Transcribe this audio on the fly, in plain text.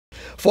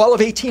Fall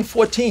of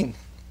 1814,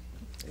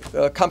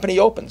 the company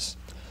opens.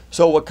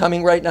 So we're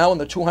coming right now on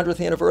the 200th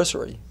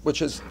anniversary,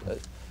 which is,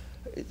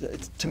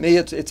 to me,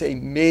 it's a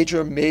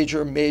major,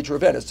 major, major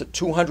event. It's the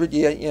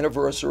 200-year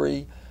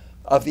anniversary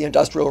of the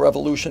Industrial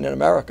Revolution in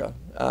America,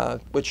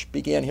 which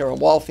began here in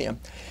Waltham.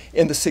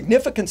 And the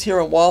significance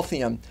here in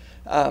Waltham,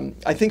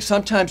 I think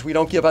sometimes we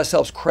don't give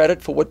ourselves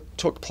credit for what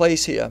took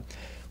place here.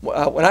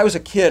 When I was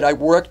a kid, I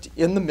worked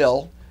in the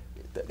mill.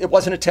 It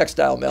wasn't a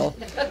textile mill.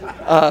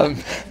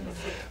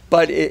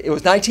 But it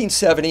was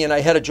 1970, and I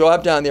had a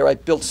job down there. I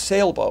built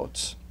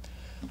sailboats.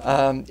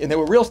 And they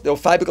were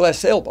fiberglass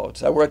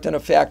sailboats. I worked in a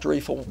factory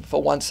for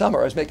one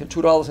summer. I was making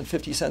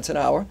 $2.50 an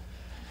hour.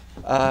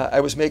 I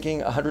was making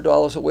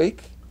 $100 a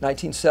week,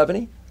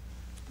 1970.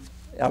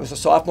 I was a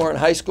sophomore in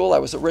high school. I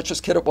was the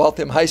richest kid at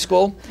Waltham High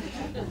School.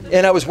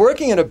 And I was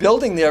working in a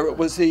building there. It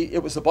was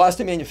the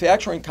Boston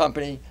Manufacturing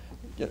Company.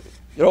 You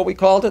know what we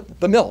called it?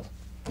 The mill.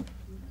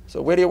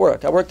 So where do you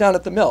work? I worked down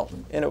at the mill.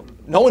 And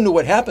no one knew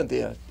what happened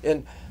there.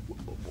 And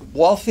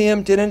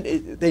Waltham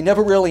they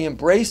never really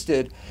embraced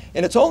it.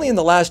 And it's only in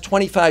the last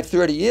 25,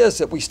 30 years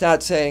that we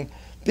start saying,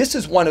 this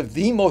is one of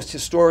the most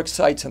historic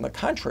sites in the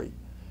country,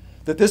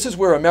 that this is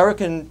where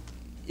American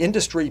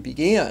industry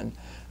began.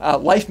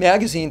 Life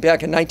magazine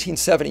back in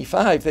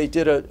 1975, they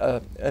did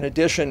an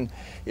edition.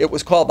 It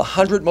was called the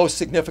 100 Most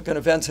Significant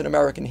Events in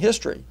American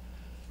History.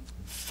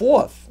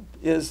 Fourth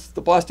is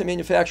the Boston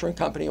Manufacturing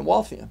Company in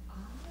Waltham.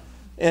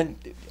 And,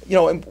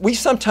 and we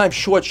sometimes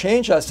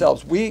shortchange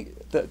ourselves.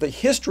 The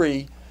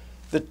history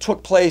that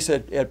took place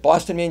at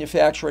Boston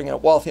Manufacturing and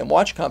at Waltham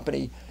Watch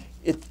Company,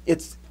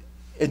 it's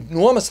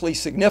enormously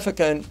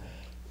significant.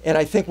 And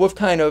I think we've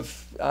kind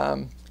of,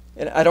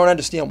 and I don't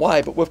understand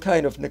why, but we've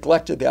kind of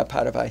neglected that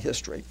part of our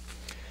history.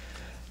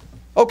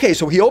 Okay,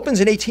 so he opens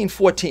in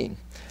 1814.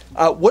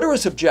 What are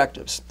his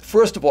objectives?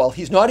 First of all,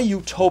 he's not a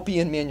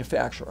utopian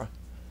manufacturer.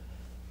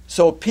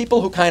 So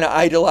people who kind of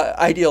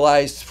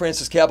idealize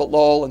Francis Cabot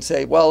Lowell and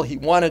say, well, he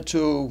wanted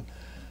to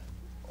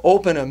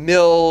open a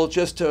mill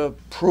just to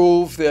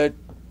prove that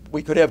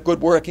we could have good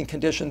working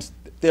conditions,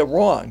 they're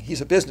wrong. He's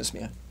a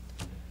businessman.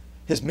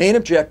 His main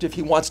objective,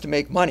 he wants to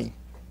make money.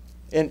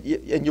 And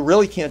you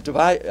really can't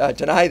deny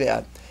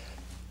that.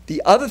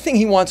 The other thing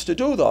he wants to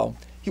do, though,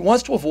 he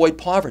wants to avoid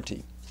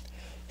poverty.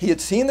 He had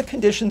seen the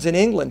conditions in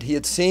England. He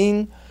had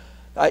seen,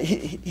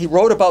 he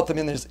wrote about them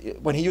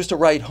when he used to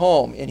write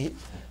home, and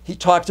he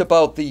talked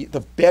about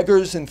the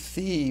beggars and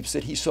thieves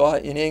that he saw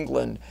in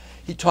England.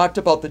 He talked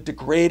about the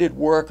degraded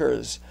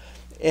workers.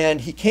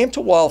 And he came to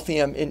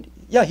Waltham, and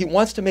yeah, he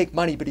wants to make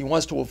money, but he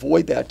wants to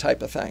avoid that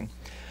type of thing.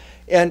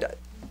 And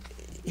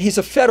he's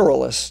a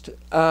federalist,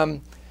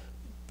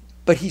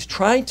 but he's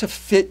trying to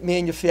fit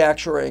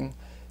manufacturing.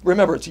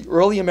 Remember, it's the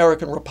early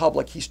American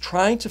Republic. He's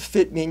trying to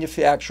fit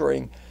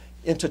manufacturing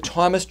into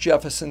Thomas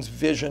Jefferson's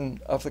vision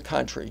of the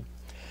country.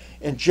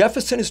 And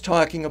Jefferson is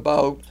talking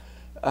about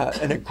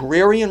an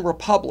agrarian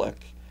republic,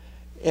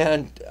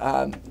 and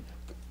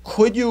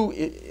could you,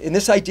 in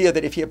this idea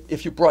that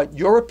if you brought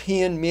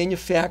European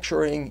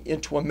manufacturing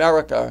into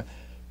America,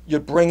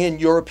 you'd bring in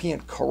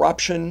European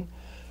corruption,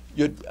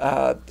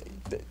 that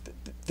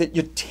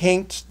you'd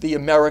taint the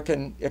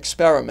American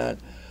experiment.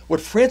 What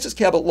Francis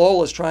Cabot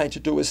Lowell is trying to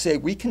do is say,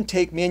 we can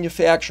take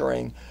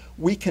manufacturing,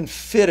 we can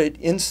fit it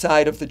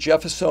inside of the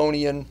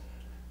Jeffersonian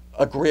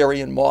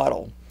agrarian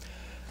model.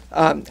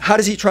 How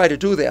does he try to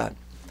do that?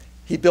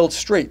 He builds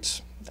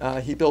streets.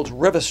 He builds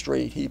River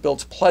Street. He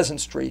builds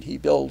Pleasant Street. He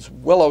builds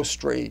Willow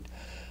Street.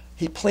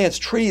 He plants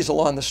trees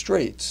along the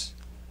streets.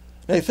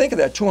 Now you think of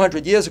that,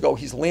 200 years ago,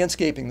 he's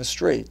landscaping the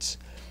streets.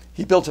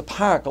 He built a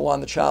park along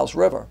the Charles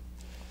River.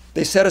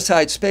 They set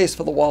aside space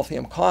for the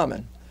Waltham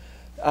Common.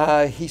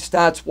 He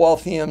starts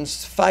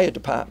Waltham's fire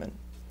department.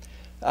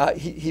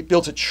 He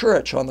builds a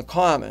church on the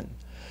Common.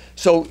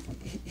 So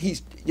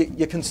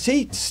you can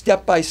see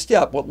step by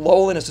step what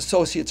Lowell and his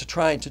associates are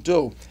trying to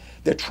do.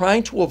 They're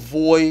trying to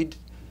avoid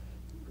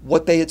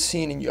what they had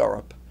seen in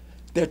Europe.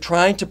 They're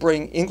trying to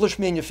bring English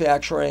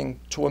manufacturing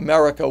to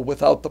America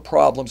without the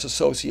problems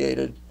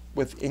associated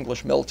with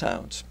English mill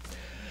towns.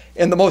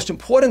 And the most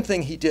important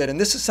thing he did, and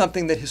this is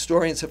something that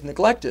historians have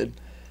neglected,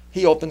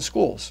 he opened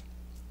schools.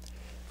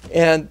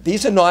 And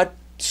these are not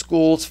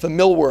schools for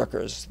mill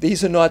workers.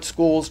 These are not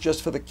schools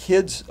just for the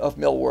kids of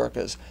mill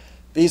workers.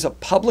 These are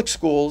public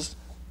schools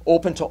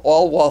open to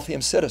all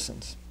Waltham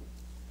citizens.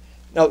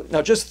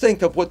 Now just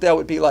think of what that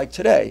would be like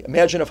today.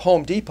 Imagine if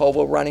Home Depot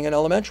were running an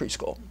elementary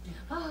school.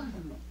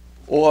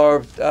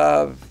 Or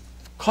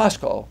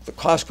Costco, the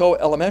Costco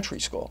Elementary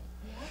School.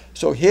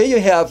 So here you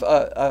have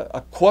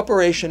a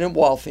corporation in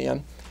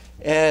Waltham,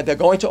 and they're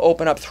going to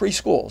open up 3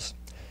 schools.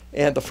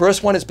 And the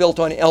first one is built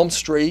on Elm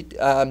Street.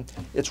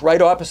 It's right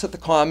opposite the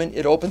Common.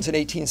 It opens in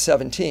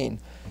 1817,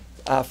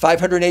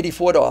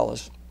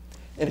 $584.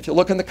 And if you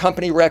look in the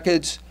company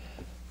records,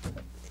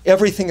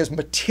 everything is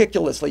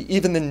meticulously,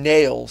 even the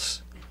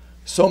nails.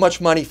 So much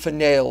money for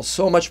nails,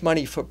 so much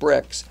money for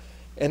bricks.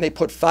 And they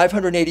put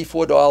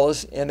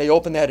 $584, and they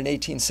opened that in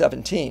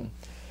 1817.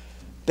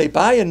 They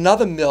buy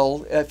another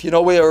mill. If you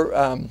know where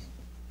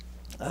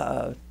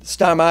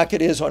Star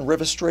Market is on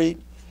River Street.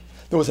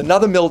 There was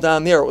another mill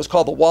down there. It was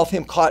called the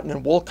Waltham Cotton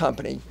and Wool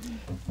Company.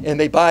 And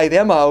they buy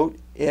them out,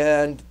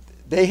 and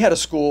they had a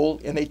school,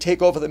 and they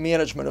take over the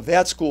management of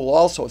that school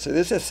also. So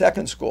this is a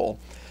second school.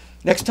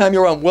 Next time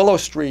you're on Willow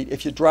Street,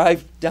 if you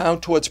drive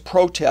down towards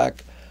ProTech,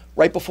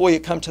 right before you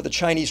come to the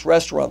Chinese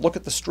restaurant, look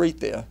at the street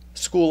there,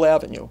 School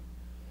Avenue.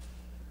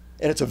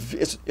 And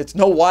it's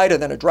no wider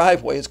than a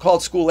driveway. It's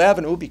called School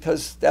Avenue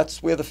because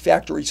that's where the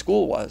factory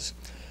school was.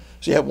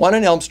 So you had one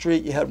on Elm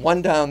Street, you had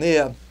one down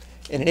there.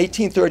 And in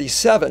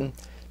 1837,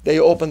 they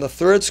opened the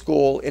third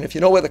school. And if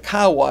you know where the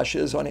car wash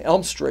is on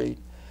Elm Street,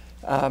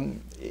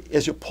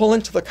 as you pull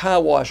into the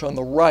car wash on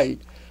the right,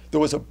 there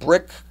was a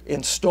brick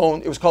and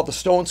stone. It was called the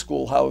Stone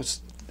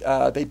Schoolhouse.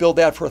 They built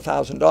that for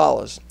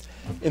 $1,000.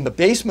 In the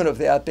basement of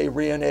that, they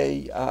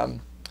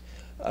ran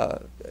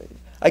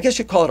I guess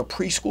you'd call it a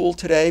preschool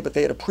today, but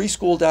they had a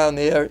preschool down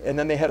there, and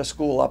then they had a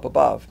school up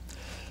above.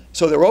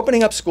 So they're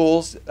opening up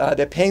schools.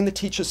 They're paying the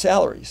teachers'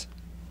 salaries.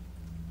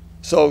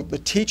 So the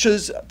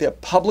teachers, they're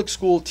public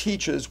school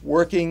teachers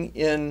working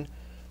in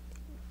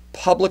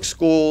public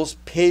schools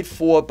paid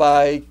for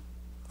by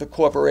the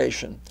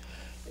corporation.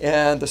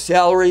 And the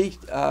salary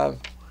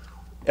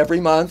every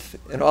month,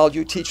 and all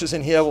you teachers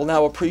in here will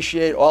now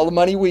appreciate all the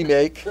money we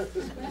make.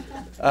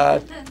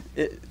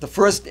 The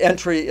first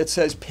entry, it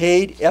says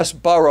paid S.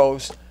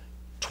 Burroughs,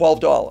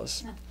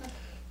 $12.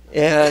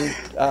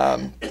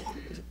 And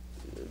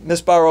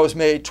Miss Burroughs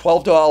made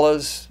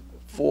 $12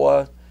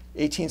 for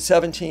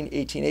 1817,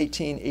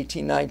 1818,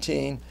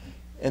 1819,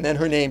 and then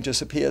her name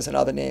disappears and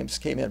other names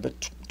came in.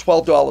 But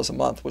 $12 a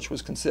month, which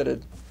was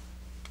considered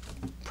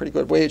pretty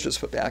good wages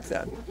for back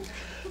then.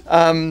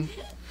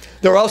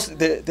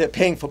 They're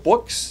paying for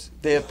books.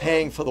 They're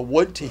paying for the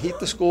wood to heat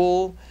the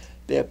school.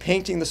 They're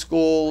painting the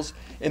schools,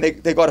 and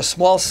they got a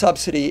small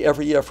subsidy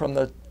every year from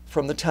the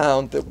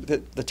town.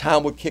 The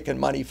town would kick in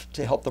money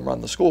to help them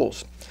run the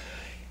schools.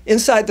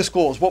 Inside the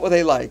schools, what were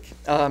they like?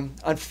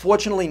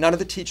 Unfortunately, none of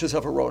the teachers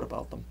ever wrote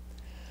about them.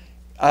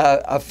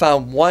 I've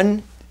found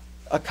one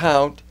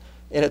account,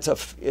 and it's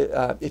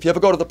if you ever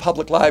go to the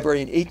public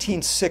library in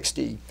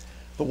 1860,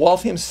 the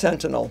Waltham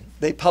Sentinel,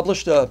 they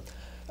published a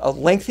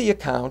lengthy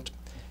account,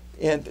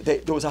 and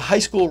there was a high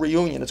school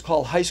reunion. It's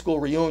called High School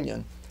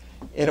Reunion,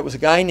 and it was a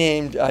guy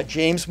named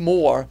James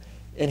Moore,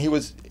 and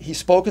he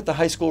spoke at the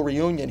high school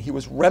reunion. He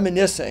was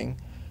reminiscing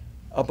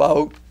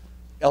about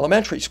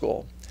elementary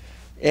school,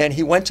 and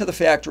he went to the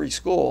factory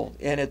school,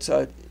 and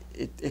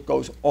it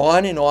goes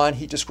on and on.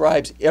 He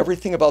describes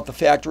everything about the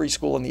factory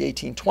school in the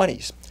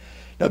 1820s.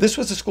 Now, this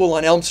was a school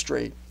on Elm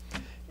Street,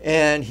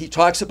 and he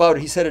talks about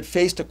it. He said it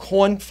faced a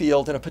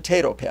cornfield and a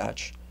potato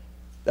patch.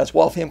 That's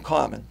Waltham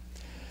Common.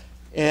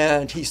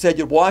 And he said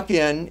you'd walk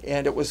in,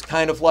 and it was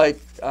kind of like,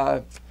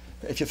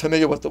 if you're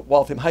familiar with the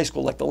Waltham High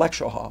School, like the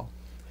lecture hall.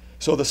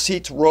 So the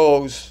seats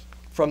rose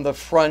from the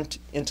front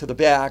into the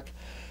back.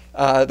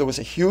 There was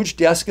a huge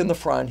desk in the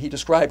front. He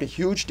described a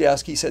huge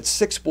desk. He said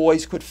 6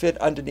 boys could fit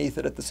underneath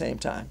it at the same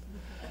time.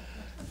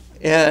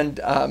 And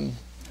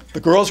the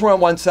girls were on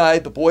one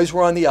side, the boys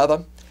were on the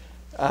other.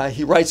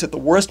 He writes that the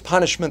worst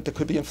punishment that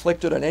could be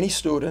inflicted on any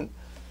student,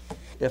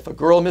 if a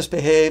girl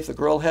misbehaved, the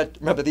girl had,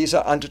 remember these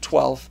are under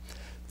 12,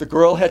 the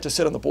girl had to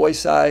sit on the boys'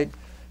 side,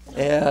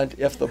 and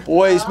if the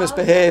boys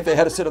misbehaved, they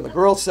had to sit on the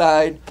girls'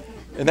 side,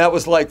 and that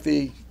was like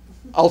the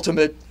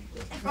ultimate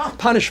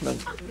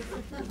punishment.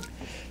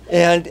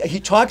 And he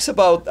talks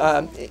about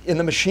in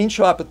the machine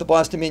shop at the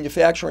Boston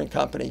Manufacturing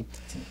Company,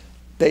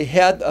 they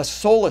made a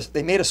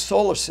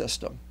solar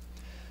system.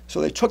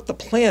 So they took the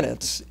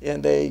planets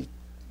and they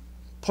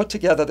put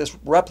together this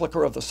replica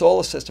of the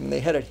solar system, and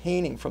they had it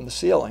hanging from the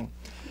ceiling.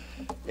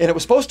 And it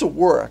was supposed to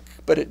work,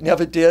 but it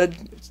never did.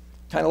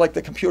 Kind of like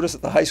the computers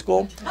at the high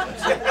school.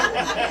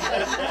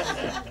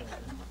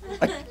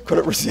 I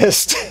couldn't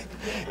resist.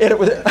 And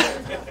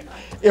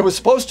it was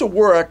supposed to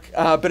work,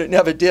 but it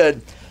never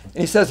did.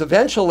 And he says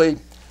eventually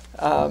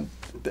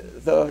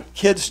the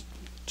kids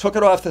took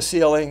it off the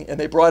ceiling and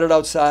they brought it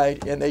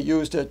outside and they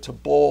used it to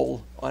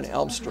bowl on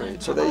Elm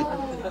Street. So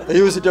they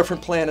used the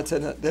different planets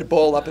and they'd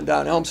bowl up and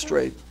down Elm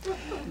Street.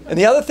 And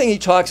the other thing he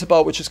talks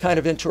about, which is kind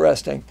of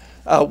interesting,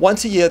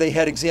 once a year they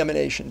had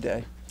examination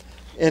day.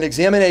 And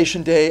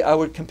examination day I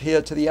would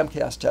compare to the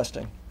MCAS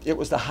testing. It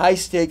was the high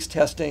stakes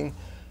testing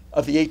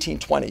of the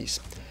 1820s.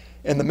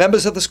 And the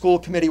members of the school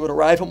committee would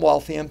arrive in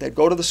Waltham, they'd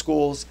go to the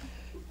schools,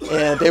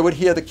 and they would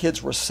hear the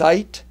kids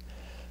recite,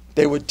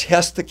 they would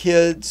test the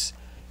kids.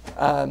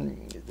 Mr.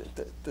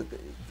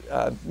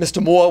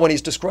 Moore, when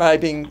he's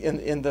describing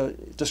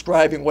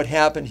describing what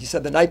happened, he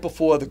said the night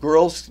before the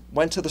girls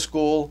went to the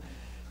school,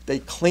 they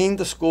cleaned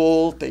the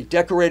school, they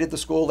decorated the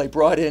school, they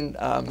brought in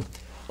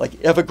like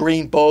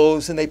evergreen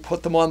bows and they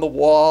put them on the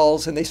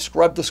walls and they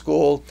scrubbed the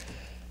school,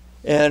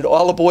 and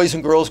all the boys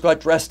and girls got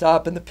dressed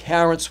up and the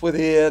parents were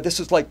there. This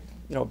was like,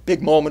 a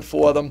big moment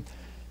for them.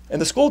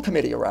 And the school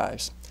committee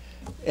arrives.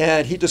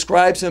 And he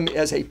describes them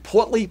as a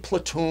portly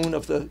platoon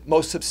of the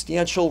most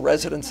substantial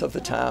residents of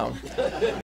the town.